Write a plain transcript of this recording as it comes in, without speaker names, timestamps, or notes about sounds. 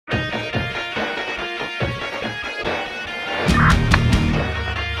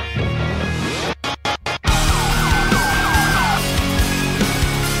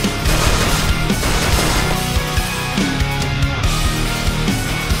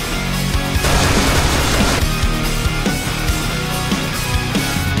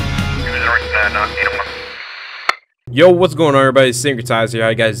Yo, what's going on, everybody? Syncrotize here. How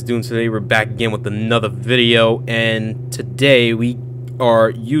you guys doing today? We're back again with another video, and today we are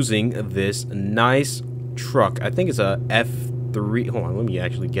using this nice truck. I think it's a F3. Hold on, let me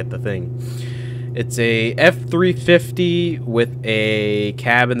actually get the thing. It's a F350 with a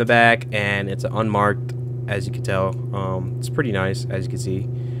cab in the back, and it's an unmarked, as you can tell. It's pretty nice, as you can see.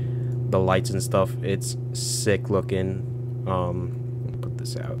 The lights and stuff. It's sick looking. Put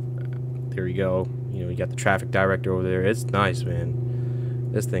this out. There we go. You know, you got the traffic director over there. It's nice,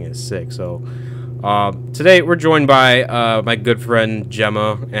 man. This thing is sick. So, today we're joined by my good friend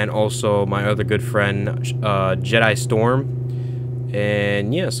Gemma and also my other good friend Jedi Storm.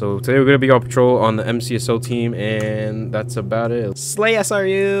 And yeah, so today we're gonna be on patrol on the MCSO team, and that's about it. Slay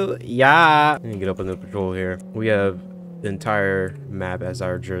SRU, yeah. Let me get up in the patrol here. We have the entire map as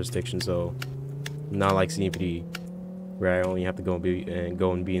our jurisdiction, so not like CMPD, where I only have to go and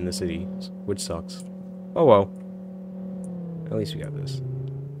be in the city, which sucks. Oh well. At least we got this.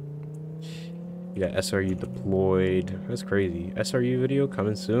 We got SRU deployed. That's crazy. SRU video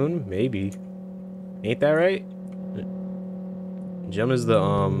coming soon? Maybe. Ain't that right? Gemma's the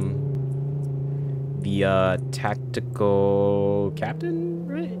tactical captain,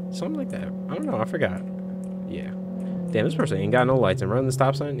 right? Something like that. I don't know. I forgot. Yeah. Damn, this person ain't got no lights and running the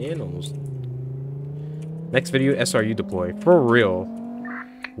stop sign and almost. Next video, SRU deploy. For real.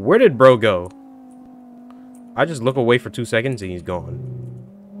 Where did bro go? I just look away for 2 seconds and he's gone.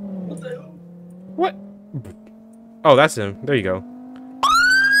 What the hell? What? Oh, that's him. There you go.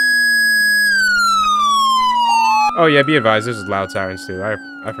 Oh yeah, be advised, there's loud sirens too. I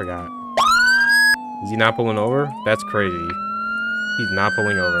forgot. Is he not pulling over? That's crazy. He's not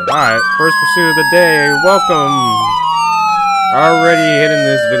pulling over. Alright, first pursuit of the day. Welcome. Already hitting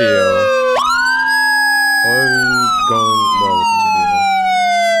this video. Already going well with this video.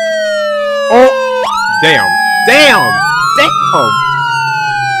 Oh! Damn! Damn! Damn!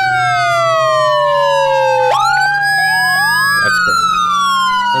 That's crazy.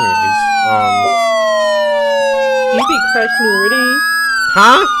 Anyways, You be crashing already?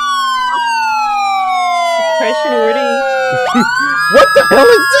 Huh? Crashing already? What the hell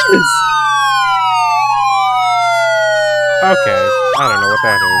is this? Okay, I don't know what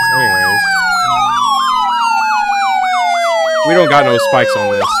that is. Anyways. We don't got no spikes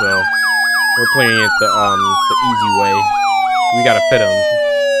on this, so we're playing it the easy way. We gotta fit him.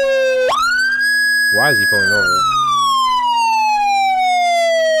 Why is he pulling over?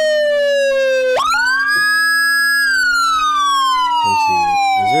 Let me see.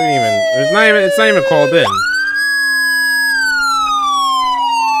 Is there even? It's not even called in.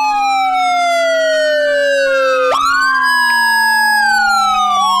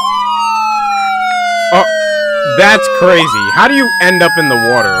 Oh, that's crazy. How do you end up in the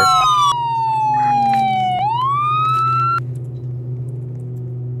water?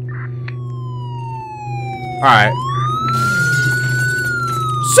 Alright.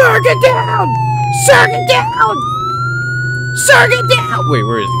 Sir, get down! Sir, get down! Sir, get down! Wait,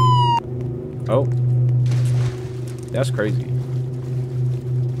 where is he? Oh. That's crazy.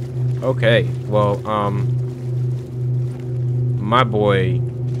 Okay, well, my boy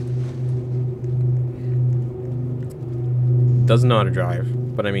doesn't know how to drive,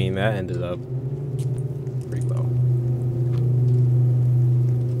 but I mean, that ended up pretty low.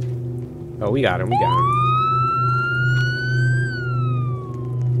 Oh, we got him,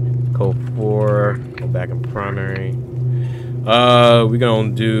 Code 4, go back in primary. We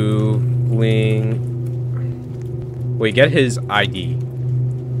gonna do bling. Wait, get his ID.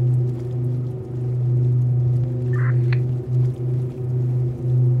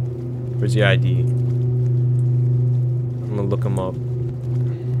 Where's the ID? I'm gonna look him up.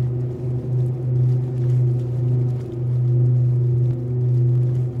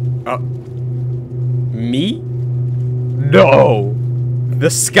 Me? No! The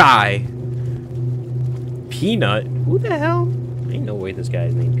Sky. Peanut? Who the hell? Ain't no way this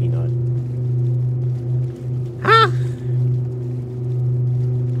guy's named Peanut. Huh?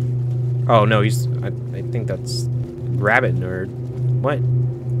 Oh no, he's. I think that's Rabbit Nerd. What?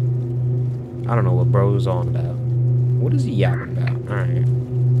 I don't know what bro's on about. What is he yapping about? Alright.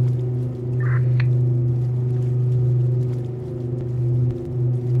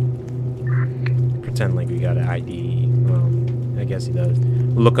 Pretend like we got an ID. I guess he does.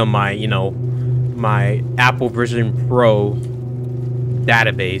 Look on my, you know, my Apple Vision Pro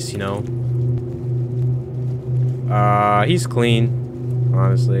database, you know. He's clean,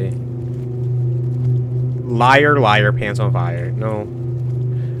 honestly. Liar, liar, pants on fire. No.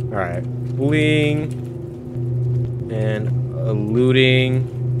 Alright. Bling. And looting.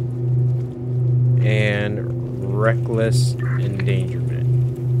 And reckless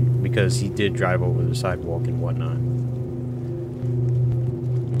endangerment because he did drive over the sidewalk and whatnot.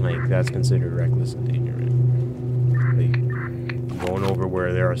 Like, that's considered reckless endangerment. Like, going over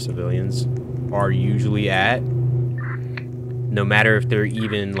where there are civilians are usually at, no matter if they're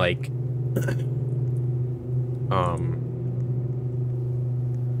even, like,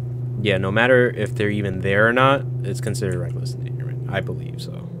 yeah, no matter if they're even there or not, it's considered reckless endangerment. I believe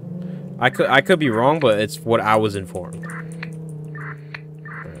so. I could be wrong, but it's what I was informed.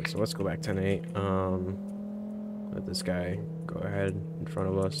 Alright, so let's go back 10-8. Let this guy go ahead in front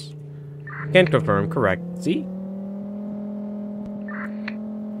of us. Can confirm, correct. See?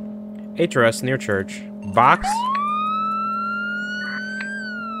 HRS near church. Box.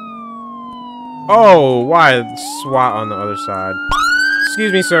 Oh, why SWAT on the other side?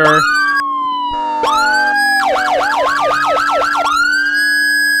 Excuse me, sir.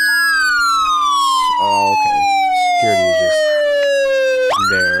 Oh, okay. Security is just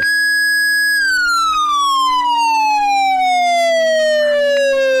there.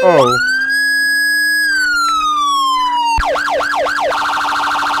 Oh.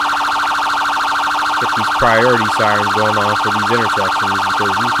 Get these priority sirens going on for these intersections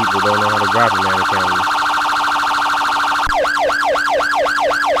because these people don't know how to drive in Mano County.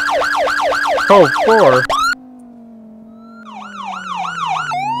 Oh, 4.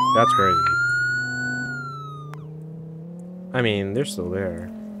 That's crazy. I mean, they're still there.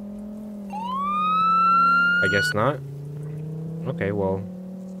 I guess not. Okay, well,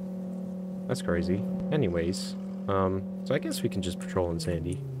 that's crazy. Anyways, so I guess we can just patrol in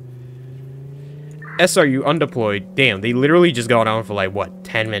Sandy. SRU undeployed. Damn, they literally just got on for like, what,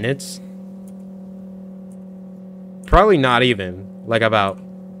 10 minutes? Probably not even. Like about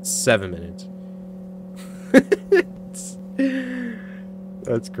 7 minutes.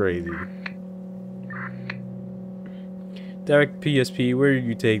 That's crazy. Derek PSP, where did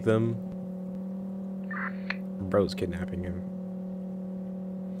you take them? Bro's kidnapping him.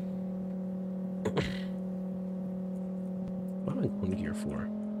 What am I going here for?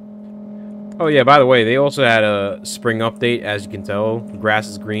 Oh yeah, by the way, they also had a spring update, as you can tell. Grass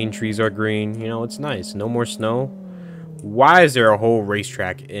is green, trees are green. You know, it's nice. No more snow. Why is there a whole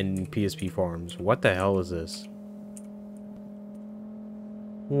racetrack in PSP Farms? What the hell is this?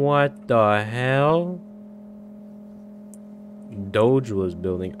 What the hell? Doge was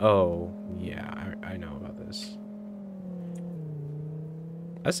building. Oh, yeah, I know about this.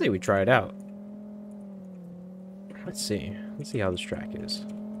 I say we try it out. Let's see. Let's see how this track is.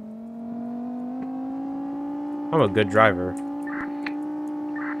 I'm a good driver.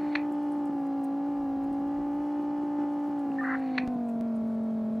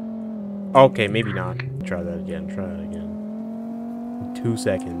 Okay, maybe not. Try that again. Try that again. 2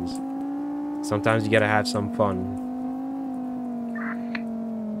 seconds. Sometimes you gotta have some fun.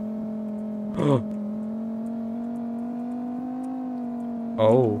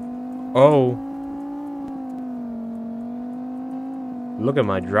 Oh. Oh. Look at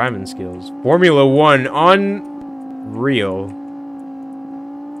my driving skills. Formula 1. Unreal.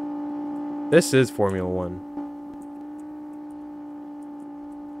 This is Formula 1.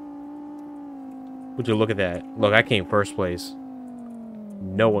 Would you look at that? Look, I came first place.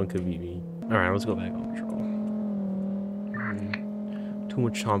 No one could beat me. Alright, let's go back on patrol. Too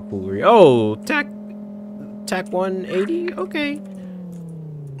much tomfoolery. Oh, TAC 180? Okay.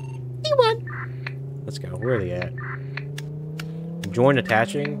 E1. Let's go. Where are they at? Join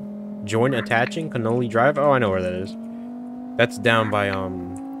attaching? Join attaching? Cannoli Drive? Oh, I know where that is. That's down by,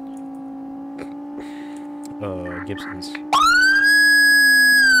 Gibson's.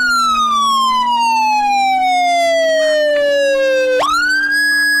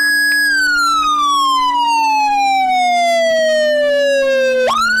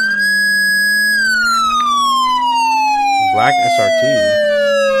 Black SRT.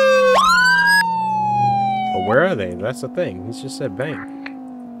 Oh, where are they? That's the thing. He's just said bank.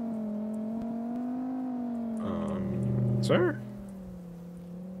 Sir?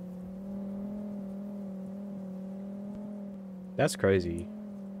 That's crazy.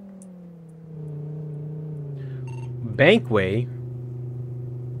 Bankway?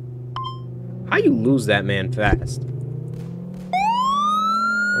 How you lose that man fast?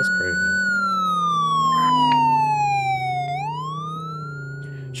 That's crazy.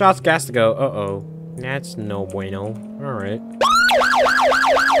 Shots gas to go. Uh-oh. That's no bueno. Alright.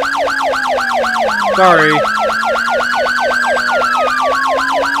 Sorry.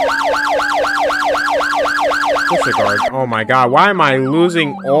 Disregard. Oh my god. Why am I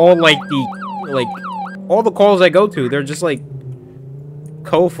losing all, like, all the calls I go to? They're just, like,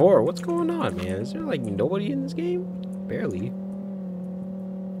 Code 4. What's going on, man? Is there like nobody in this game? Barely.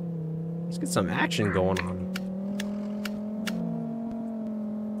 Let's get some action going on.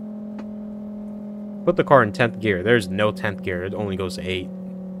 Put the car in 10th gear. There's no 10th gear. It only goes to 8.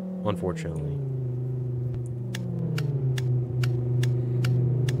 Unfortunately.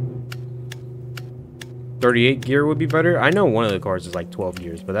 .38 gear would be better. I know one of the cars is like 12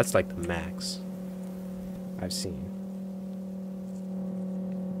 gears, but that's like the max I've seen.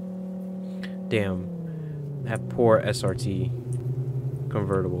 Damn. That poor SRT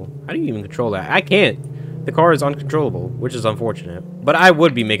convertible. How do you even control that? I can't. The car is uncontrollable, which is unfortunate. But I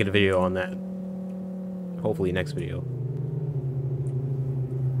would be making a video on that. Hopefully next video.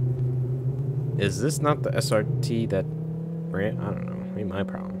 Is this not the SRT that ran? I don't know. Maybe my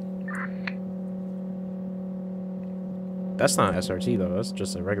problem. That's not SRT though. That's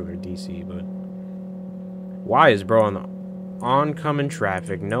just a regular DC. But why is bro on the oncoming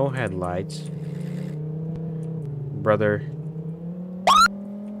traffic? No headlights, brother.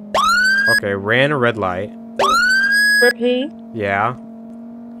 Okay, ran a red light. Rippy, Yeah.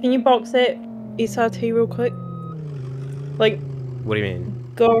 can you box it SRT real quick? Like, What do you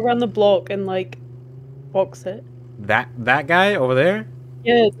mean? go around the block and like box it. That guy over there?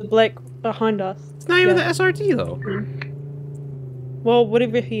 Yeah, the black behind us. It's not even the SRT though. Well,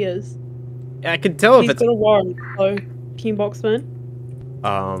 whatever he is. I can tell if He's it's got a warrant, so can you box him in?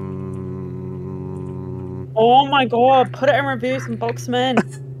 Oh my god, put it in reverse and box him in.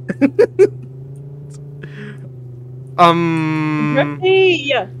 Rippy!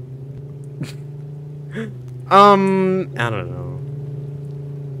 Yeah. I don't know.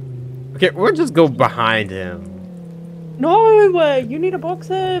 Okay, we'll just go behind him. No, you need to box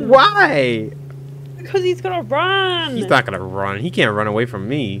him. Why? Because he's gonna run. He's not gonna run. He can't run away from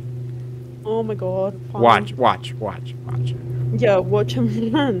me. Oh my god. Fine. Watch. Yeah, watch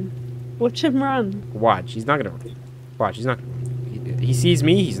him run. Watch him run. Watch. He's not gonna run. Watch. He's not gonna run. He sees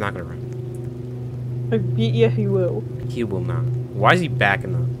me. He's not gonna run. I bet you he will. He will not. Why is he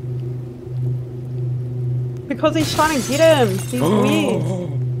backing up? Because he's trying to get him. He's weird.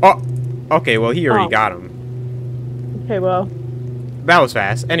 Oh. Okay. Well, he already Oh. got him. Okay, well. That was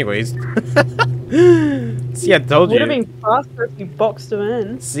fast. Anyways. See, I told you. Would have been faster if you boxed him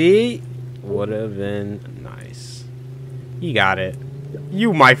in. See? Would have been nice. You got it.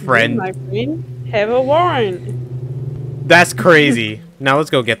 You, my friend. You, my friend, have a warrant. That's crazy. Now let's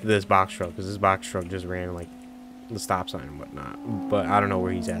go get to this box truck, because this box truck just ran like the stop sign and whatnot. But I don't know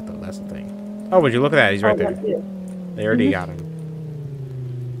where he's at though. That's the thing. Oh, would you look at that? He's right there. They already got him.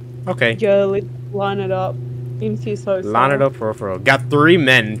 Okay. Yeah, let's line it up. Line it up for real. Got 3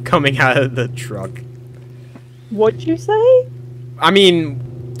 men coming out of the truck. What'd you say? I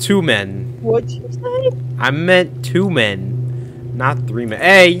mean, 2 men. What'd you say? I meant 2 men, not 3 men.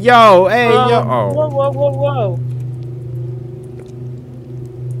 Hey, yo, yo. Oh. Whoa.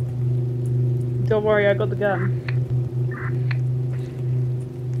 Don't worry, I got the gun.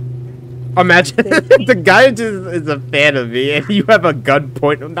 Imagine the guy just is a fan of me, and you have a gun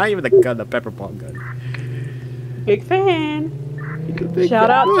point. Not even a gun, a pepper ball gun. Big fan. Big Shout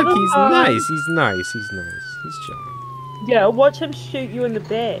fan. out to Look, the he's fan. nice. He's nice. He's chilling. Yeah, watch him shoot you in the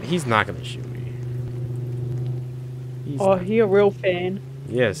back. He's not gonna shoot me. Oh, he a real fan.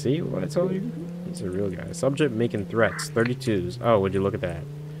 Yeah, see what I told you? He's a real guy. Subject making threats. 32s. Oh, would you look at that?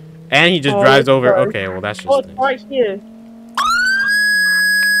 And he just drives over. Sorry. Okay, well that's just. Oh, it's nice. right here.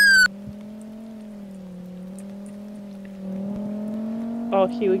 Oh,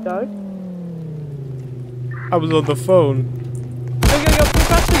 here we go. I was on the phone. Go, too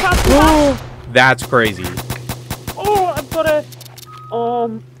fast. That's crazy. Oh, I've got a...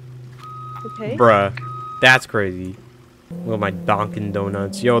 Okay. Bruh. That's crazy. With my Dunkin'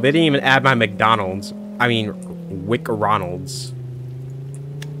 Donuts. Yo, they didn't even add my McDonald's. I mean, Wick Ronald's.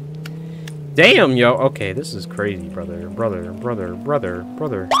 Damn, yo. Okay, this is crazy, brother.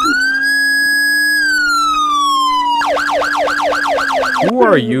 Who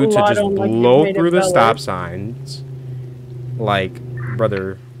are you to just blow through the stop signs? Like,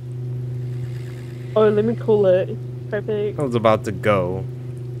 brother. Oh, let me call it. Perfect. I was about to go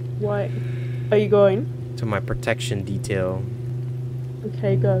Why? Are you going? to my protection detail.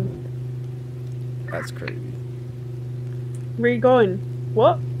 Okay, go. That's crazy. Where you going?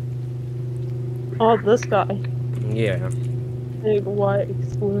 What? Oh, this guy. Yeah. Big white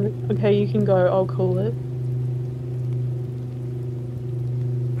explorer. Okay, you can go. I'll call it.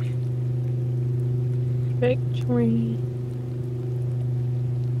 Victory.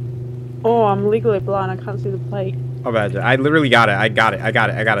 Oh, I'm legally blind. I can't see the plate. Oh, bad. I literally got it. I got it.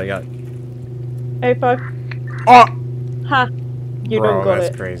 A5. Oh! Ha. You Bro, don't got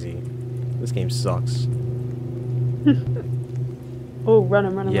that's it. crazy. This game sucks. Oh, run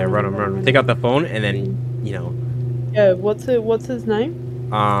him. Yeah, run him. Take out the phone and then, you know. Yeah, what's his name?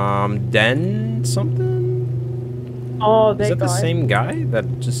 Den something? Oh, Is that guy. the same guy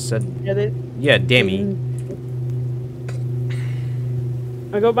that just said? Yeah, Dammy.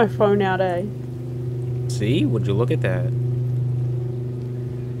 I got my phone out, eh? See? Would you look at that?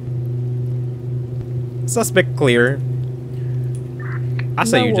 Suspect clear. I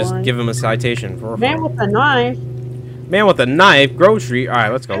say you just give him a citation for a man with a knife. Man with a knife, grocery. All right,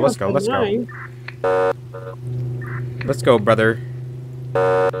 let's go. Let's go. Let's go. Let's go, brother.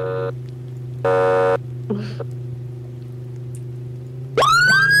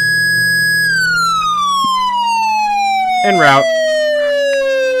 En route.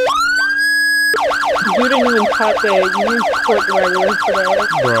 You didn't even type there. You used click regular today.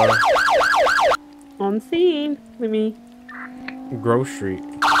 Bro. On scene. Let me. Grocery.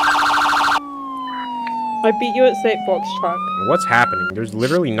 I beat you at Sandbox truck. What's happening? There's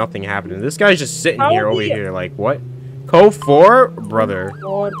literally nothing happening. This guy's just sitting here over you? here like, what? Code 4? Brother.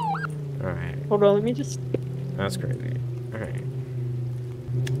 Oh, Alright. hold on, let me just... That's crazy. Alright.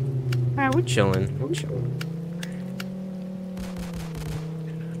 Alright, we're chilling. We're chilling.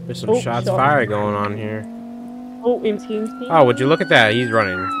 There's some shots fired going on here. Oh, empty. Oh, would you look at that? He's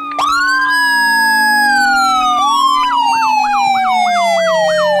running.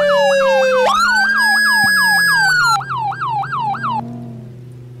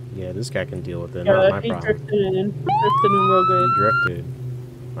 This guy can deal with it, not my problem. Drifted in real good. He drifted.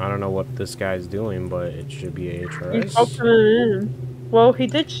 I don't know what this guy's doing, but it should be AHRS. Well, he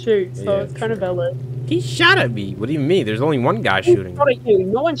did shoot, so yeah, it's kind of valid. He shot at me. What do you mean? There's only one guy shooting. Shot at you.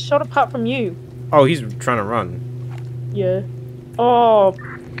 No one shot apart from you. Oh, he's trying to run. Yeah. Oh.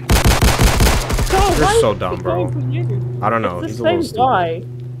 You're so dumb, bro. I don't know. He's a little stupid.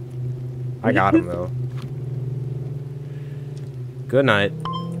 I got him though. Good night.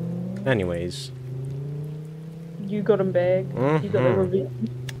 Anyways. You got him back. You got the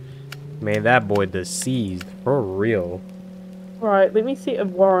revenge. Made that boy deceased. For real. Right, let me set a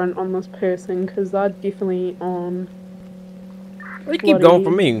warrant on this person, because they're definitely on... They keep going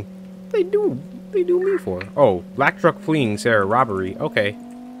for me. They do me for. Oh, black truck fleeing, Sarah, robbery. Okay.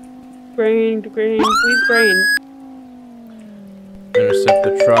 Green. Where's Green? Intercept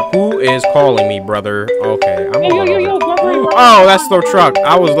the truck. Who is calling me, brother? Okay, I'm yo, oh, that's the truck.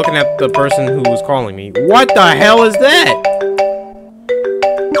 I was looking at the person who was calling me. What the hell is that?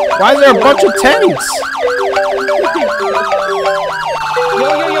 Why is there a bunch of tanks?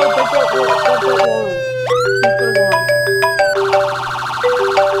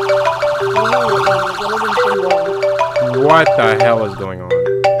 What the hell is going on?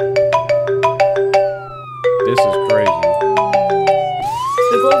 This is crazy.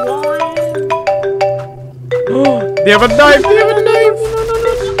 They have a knife! They have a knife!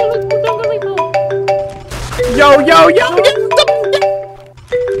 Yo!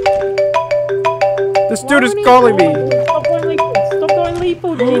 This dude is calling me! Stop going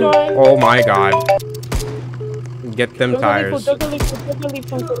lethal, Jedi! Oh my god. Get them tires. Oh,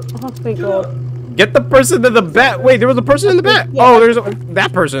 thank God. Get the person in the back! Wait, there was a person in the back! Oh, there's a...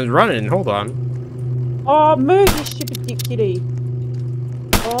 That person's running. Hold on. Oh, move, you stupid dick kitty.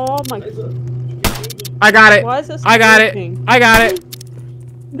 Oh my God. I got it. Why is this I got it.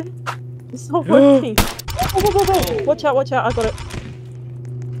 It's not working. Whoa. Watch out, I got it.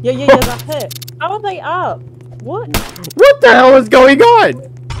 Yeah, that hit. How are they up? What? What the hell is going on?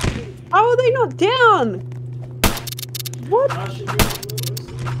 How are they not down? What?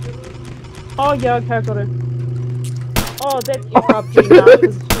 Oh, yeah, okay, I got it. Oh, that's erupting now.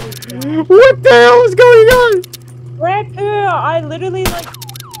 What the hell is going on? Grab her! I literally, like...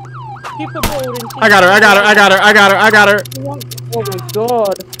 I got her. Oh my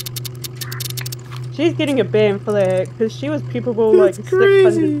God. She's getting a ban for that, because she was peepable like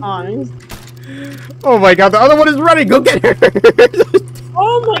 600 times. Oh my God, the other one is running. Go get her.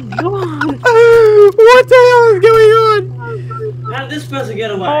 Oh my God. What the hell is going on? How did this person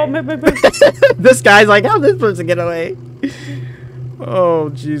get away? Oh, This guy's like, how did this person get away? Oh,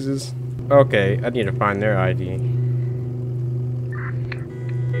 Jesus. Okay, I need to find their ID.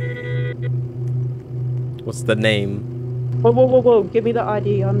 What's the name? Whoa. Give me the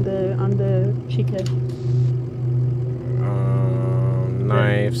ID on the chica.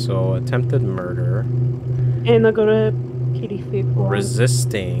 Knife, so attempted murder. And I got a kitty thief.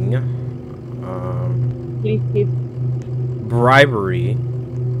 Resisting. Kitty thief. Bribery.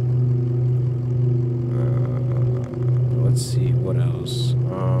 Let's see, what else?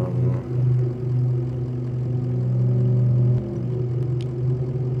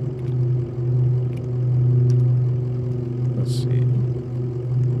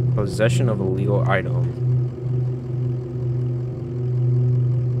 Possession of illegal item.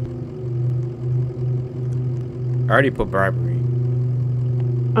 I already put bribery.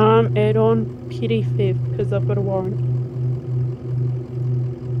 Add on petty theft because I've got a warrant.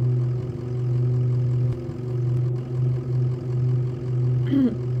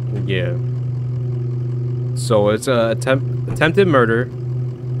 Yeah. So it's a attempted murder,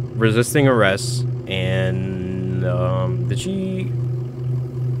 resisting arrest, and did she?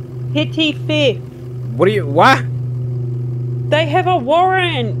 Petty theft. What? They have a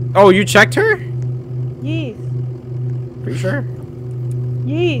warrant. Oh, you checked her? Yes. Pretty sure?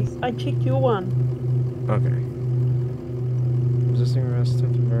 Yes, I checked your one. Okay. Resisting arrest,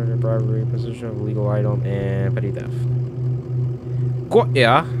 attempted murder, bribery, possession of illegal item, and petty theft.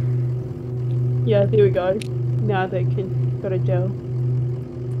 Yeah. Yeah, there we go. Now they can go to jail.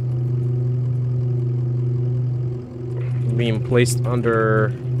 Being placed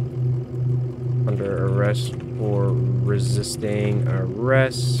under arrest for resisting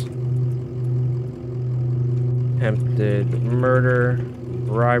arrest, attempted murder,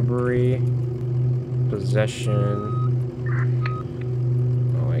 bribery, possession.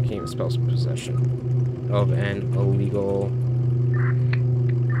 Oh, I can't even spell possession of an illegal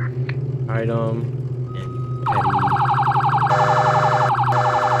item and petty.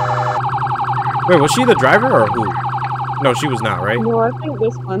 Wait, was she the driver or who? No, she was not, right? No, I think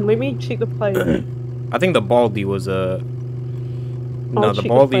this one. Let me check the plate. I think the Baldy was a. No, I'll the check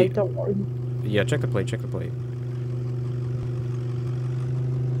Baldy. plate, don't worry. Yeah, check the plate. Check the plate.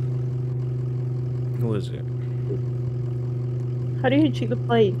 Who is it? How do you check the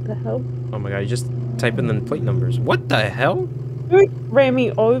plate? The hell? Oh my god! You just type in the plate numbers. What the hell? Who ran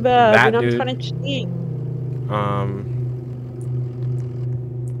me over when I'm dude. trying to check?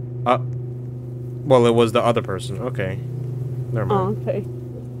 Well, it was the other person. Okay. Never mind. Oh, okay.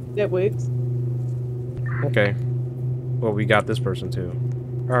 That works. Okay. Well, we got this person too.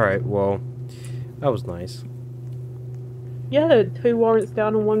 Alright, well, that was nice. Yeah, 2 warrants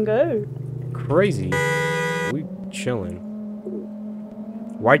down in one go. Crazy. We chilling.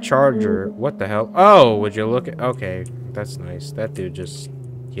 White Charger. What the hell? Oh, would you look at... Okay, that's nice. That dude just...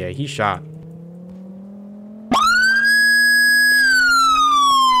 Yeah, he shot.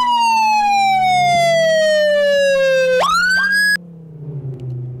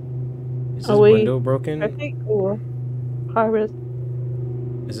 Is this window broken? Traffic or high risk?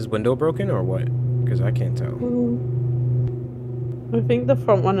 Is this window broken or what? Because I can't tell. I think the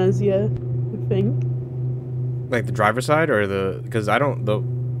front one is, yeah. I think. Like the driver's side or the... Because I don't... The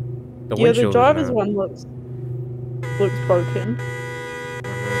yeah, windshield the driver's is not... one looks broken.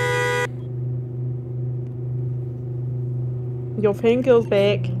 Your fangirl's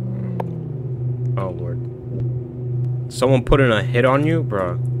back. Oh, Lord. Someone put in a hit on you?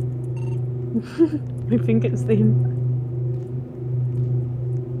 Bruh. I think it's them.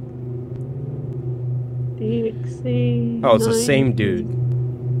 DXC. Oh, it's the same dude.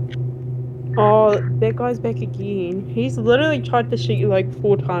 Oh, that guy's back again. He's literally tried to shoot you like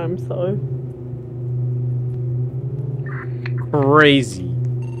 4 times, though. Crazy.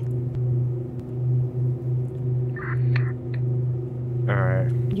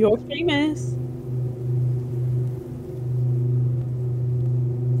 Alright. You're famous.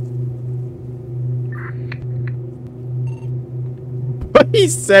 What he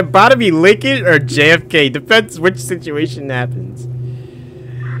said, about to be Lincoln or JFK? Depends which situation happens.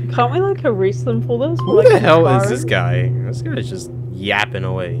 Can't we like arrest them for this? Who the hell is this guy? This guy's just yapping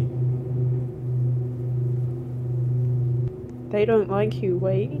away. They don't like you.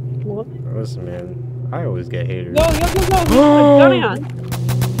 Wait, what? Listen, man. I always get haters. Yo, gun out.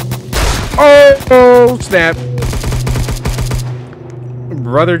 Oh, snap.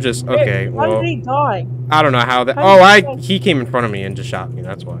 Brother just... Okay, Why well... did he die? I don't know how that... How Oh, did he die? he came in front of me and just shot me.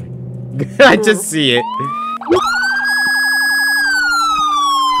 That's why. I just see it.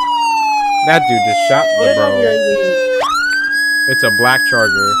 That dude just shot the bro. It's a black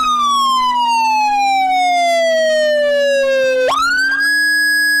Charger.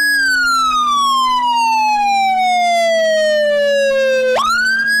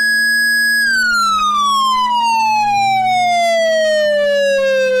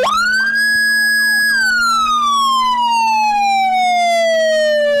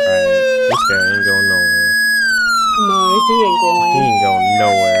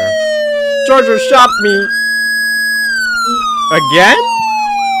 Charger shot me. Again?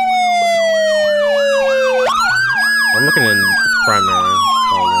 I'm looking in primary.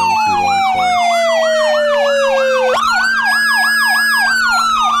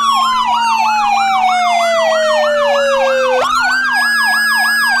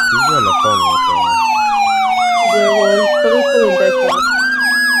 He's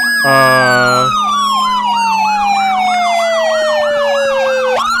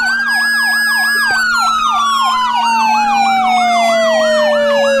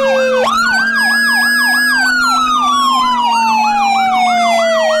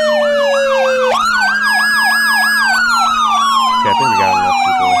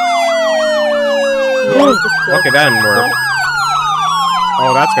Okay, that didn't work.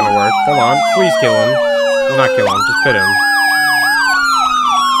 Oh, that's gonna work. Hold on. Please kill him. Well, not kill him. Just pit him.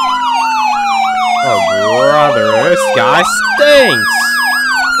 Oh, brother. This guy stinks.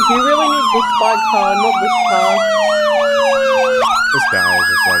 You really need this spike car, not this car. This guy is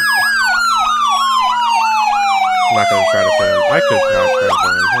just like... I'm not gonna try to pit him. I could try to pit him.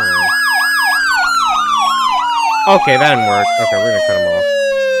 Hold on. Okay, that didn't work. Okay, we're gonna cut him off.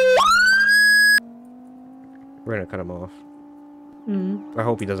 We're gonna cut him off. I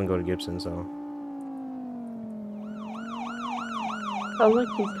hope he doesn't go to Gibson, so. Sounds like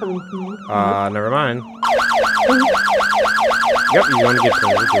he's coming from you. Never mind. Yep, he's going to Gibson.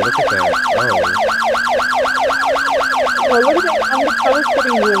 Look at that. Oh, look at that undercover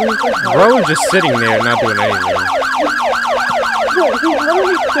sitting there. Bro is just sitting there not doing anything. Look, he's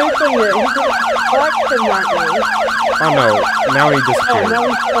literally circling it. He's just spiked him right now. Oh no, now he disappeared. Oh, now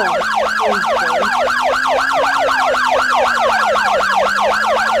he's gone.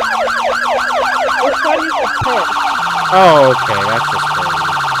 Oh, okay, that's just crazy.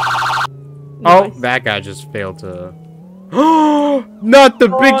 Nice. Oh, that guy just failed to... Not the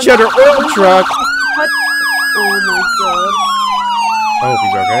big cheddar oil truck! Oh my god. I hope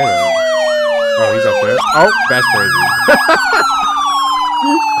he's okay though. Oh, he's up there. Oh, that's crazy.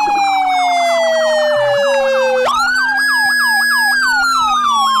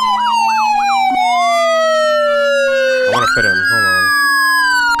 I want to fit him, hold on.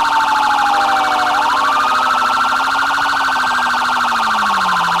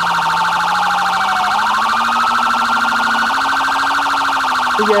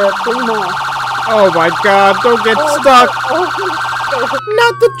 Yeah, 3 more. Oh my god, don't get stuck!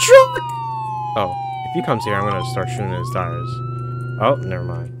 Not the truck! Oh, if he comes here, I'm gonna start shooting his tires. Oh, never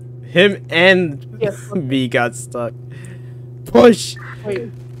mind. Him and me got stuck. Push!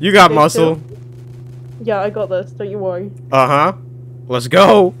 Wait. You got muscle. Yeah, I got this, don't you worry. Uh-huh. Let's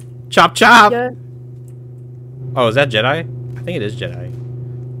go! Chop chop! Yeah. Oh, is that Jedi? I think it is Jedi.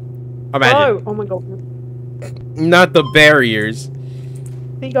 Imagine. Oh my god. Not the barriers.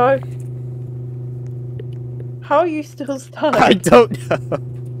 There you go. How are you still stuck? I don't know.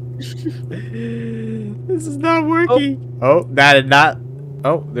 This is not working. Oh, that did not.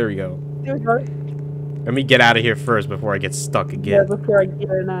 Oh, there we go. There we go. Let me get out of here first before I get stuck again. Yeah, before I get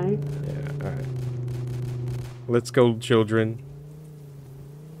an eye. Yeah, alright. Let's go, children.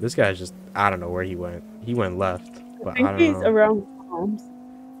 This guy's just, I don't know where he went. He went left. But I don't he's know. around farms.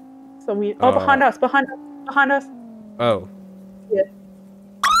 Somewhere. Oh, behind us, behind us, behind us. Oh. Yeah.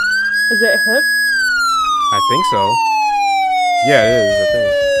 Is that him? I think so. Yeah, it is, I think.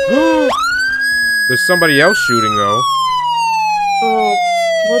 There's somebody else shooting, though. Oh,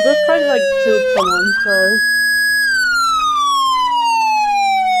 well, this guy, like, killed someone, so...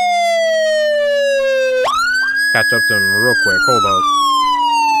 Catch up to him real quick. Hold up.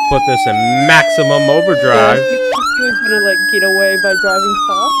 Put this in maximum overdrive. Yeah, you think he was gonna, like, get away by driving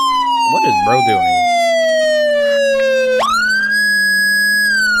fast? What is bro doing?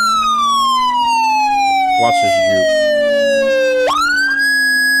 Watch this juke.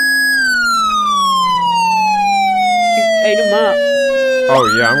 You ate him up. Oh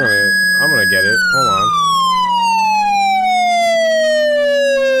yeah, I'm gonna get it. Hold on.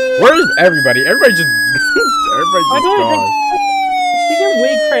 Where is everybody? Everybody just everybody's just gone. See him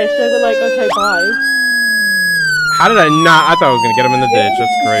weird crash, they were like, okay, bye. How did I not? I thought I was gonna get him in the ditch.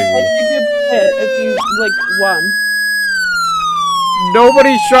 That's crazy. It's a good bet if you, like, won.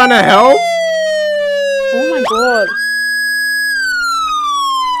 Nobody's trying to help? Oh my god.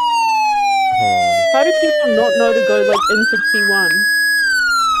 How do people not know to go, like, into P1?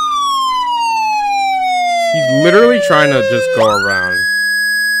 He's literally trying to just go around.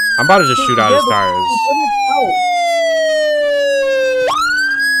 I'm about to just shoot out his tires.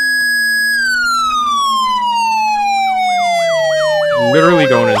 Literally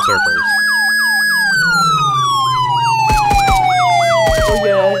going in circles. Oh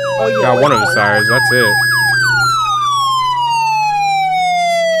yeah. Oh yeah. Got one of his tires, that's it.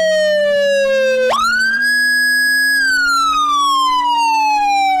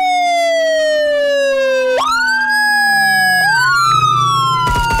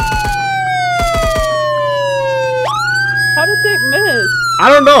 How did they miss? I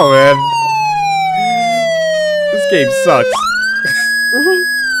don't know, man. This game sucks.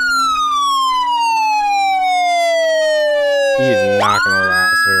 He is not gonna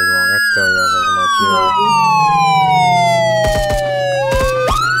last very long. I can tell you that very much. Yeah.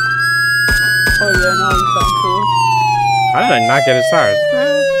 Oh yeah, now he's done cool. How did I not get his tires? What the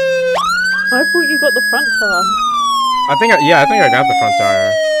hell? I thought you got the front tire. I think I got the front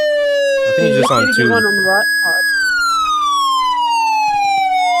tire. I I think he's just on Need to get 2. one on the right side.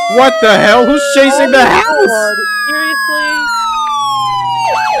 What the hell? Who's chasing the house? God, seriously?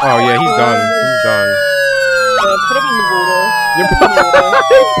 Oh yeah, he's done. He's done. Yeah, put him in the water. You Put him in the water.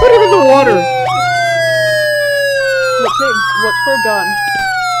 put him in the water. Watch for a gun.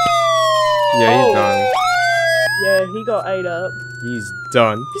 Yeah, he's Oh. done. Yeah, he got ate up. He's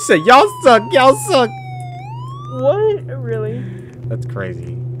done. He said, "Y'all suck. Y'all suck." What? Really? That's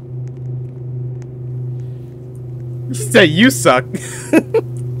crazy. He said, "You suck."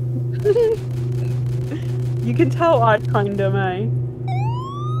 You can tell I kinda, eh?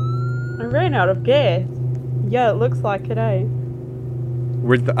 I ran out of gas. Yeah, it looks like it, eh?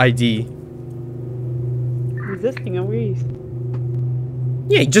 Where's the ID? Resisting arrest.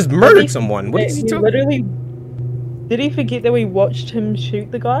 Yeah, he just murdered someone. What is he talking? Literally. Did he forget that we watched him shoot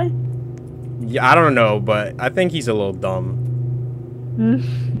the guy? Yeah, I don't know, but I think he's a little dumb.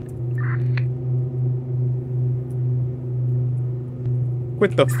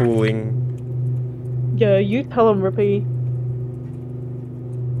 Quit the fooling. Yeah, you tell him, Rippy.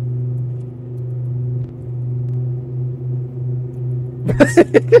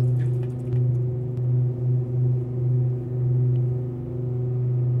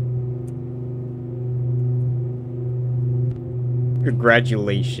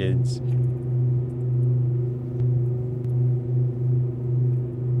 Congratulations.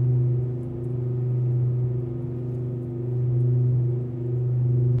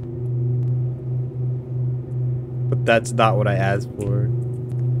 But that's not what I asked for.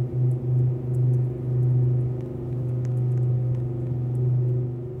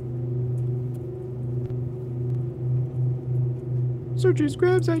 Searchers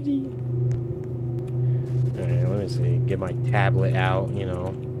grabs ID. Alright, let me see. Get my tablet out, you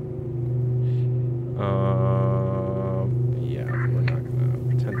know. Yeah, we're not gonna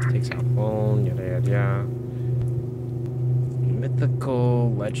pretend to take our phone, yada yada yada.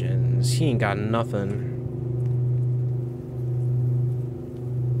 Mythical legends. He ain't got nothing.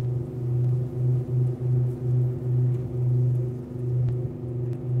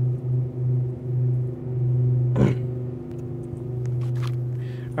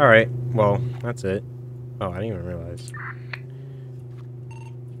 Alright, well, that's it. Oh, I didn't even realize.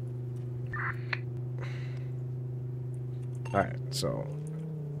 Alright, so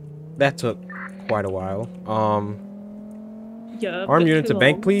that took quite a while. Yeah. Armed unit to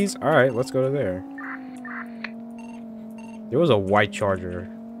bank, please? Alright, let's go to there. There was a white charger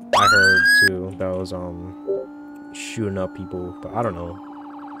I heard too that was shooting up people, but I don't know.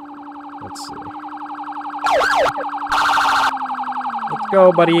 Let's see. Let's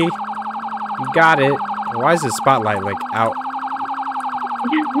go, buddy. You got it. Why is the spotlight like out?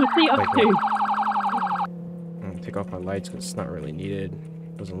 What's he up Like to? I'm gonna take off my lights because it's not really needed.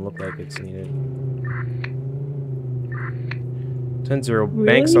 Doesn't look like it's needed. 10-0 Really?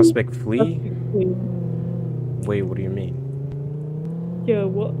 bank suspect flee. Wait, Wait, what do you mean? yeah,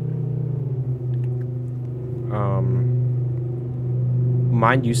 what?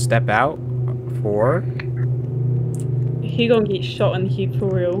 Mind you step out for? He gonna get shot in the head for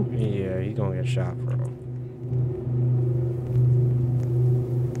real. Yeah, he's gonna get shot for real.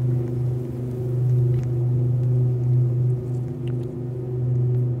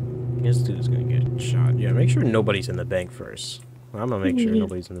 This dude's gonna get shot. Yeah, make sure nobody's in the bank first. I'm gonna make sure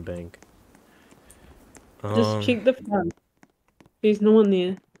nobody's in the bank. Just check the front. There's no one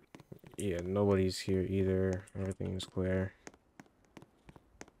there. Yeah, nobody's here either. Everything's clear.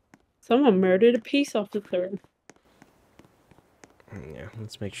 Someone murdered a peace officer. Yeah,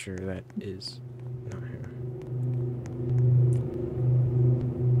 let's make sure that is not here.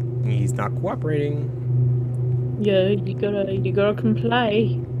 He's not cooperating. Yeah, you gotta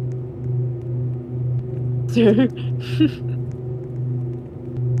comply.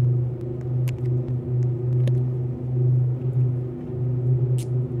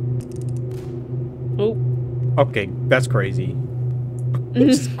 Oh. Okay, that's crazy. He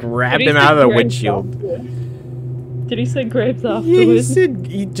just grabbed Did he him say out of the grabs windshield. afterwards? Did he say grabs Yeah, he afterwards? said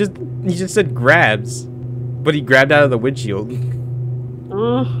he just said grabs, but he grabbed out of the windshield.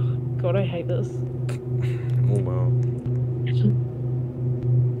 Oh, God, I hate this. Oh well.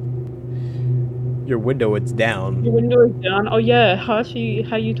 Your window, it's down. Your window is down. Oh yeah, how you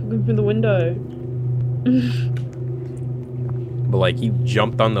talking from the window? But like he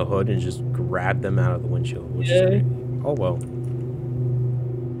jumped on the hood and just grabbed them out of the windshield. Which is crazy. Oh well.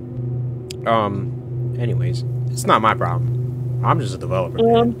 Anyways, it's not my problem. I'm just a developer.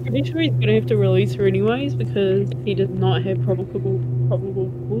 I'm pretty sure he's gonna have to release her anyways because he did not have probable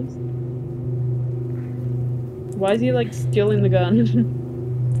cause. Why is he like stealing the gun?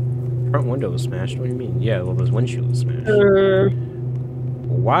 Front window was smashed? What do you mean? Yeah, well, his windshield was smashed.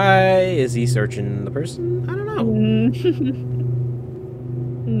 Why is he searching the person? I don't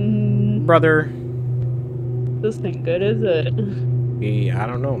know. Brother. This ain't good, is it? Yeah, I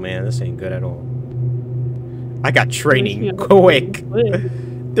don't know, man. This ain't good at all. I got training. Quick.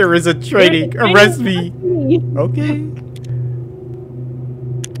 There is a training. Arrest me. Okay.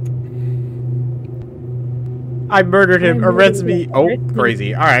 I murdered him. Arrest me. Oh,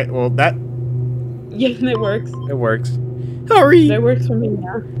 crazy. All right. Well, that. Yeah, it works. It works. Hurry. That works for me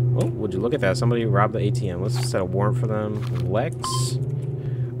now. Oh, would you look at that? Somebody robbed the ATM. Let's set a warrant for them. Lex.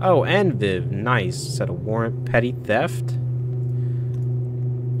 Oh, and Viv. Nice. Set a warrant. Petty theft.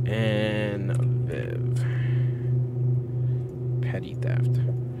 And Viv. Petty theft.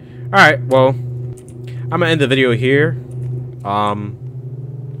 Alright, well, I'm gonna end the video here.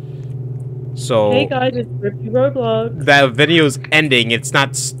 So... Hey guys, it's Rippy Roblox. That video's ending. It's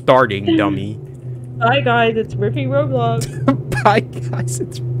not starting, dummy. Hi guys, it's Rippy Roblox. Bye guys,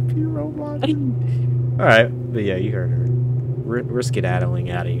 it's Rippy Roblox. Alright, but yeah, you heard her. We're skedaddling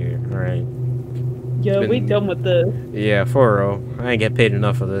out of here, alright? Yeah, we done with this. Yeah, for real. I ain't get paid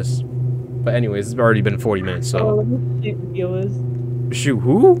enough for this. But anyways, it's already been 40 minutes, so... Oh, let me shoot the viewers. Shoot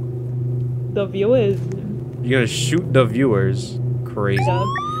who? The viewers. You're gonna shoot the viewers? Crazy. Yeah.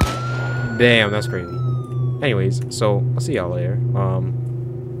 Damn, that's crazy. Anyways, so I'll see y'all later.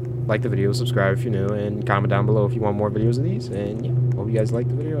 Like the video, subscribe if you're new, and comment down below if you want more videos of these. And yeah, hope you guys like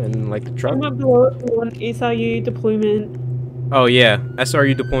the video and like the truck. Comment below if you want SRU deployment. Oh yeah,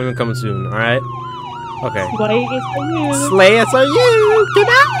 SRU deployment coming soon. All right. Okay. Slay SRU. Slay SRU. Get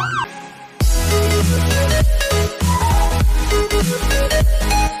out.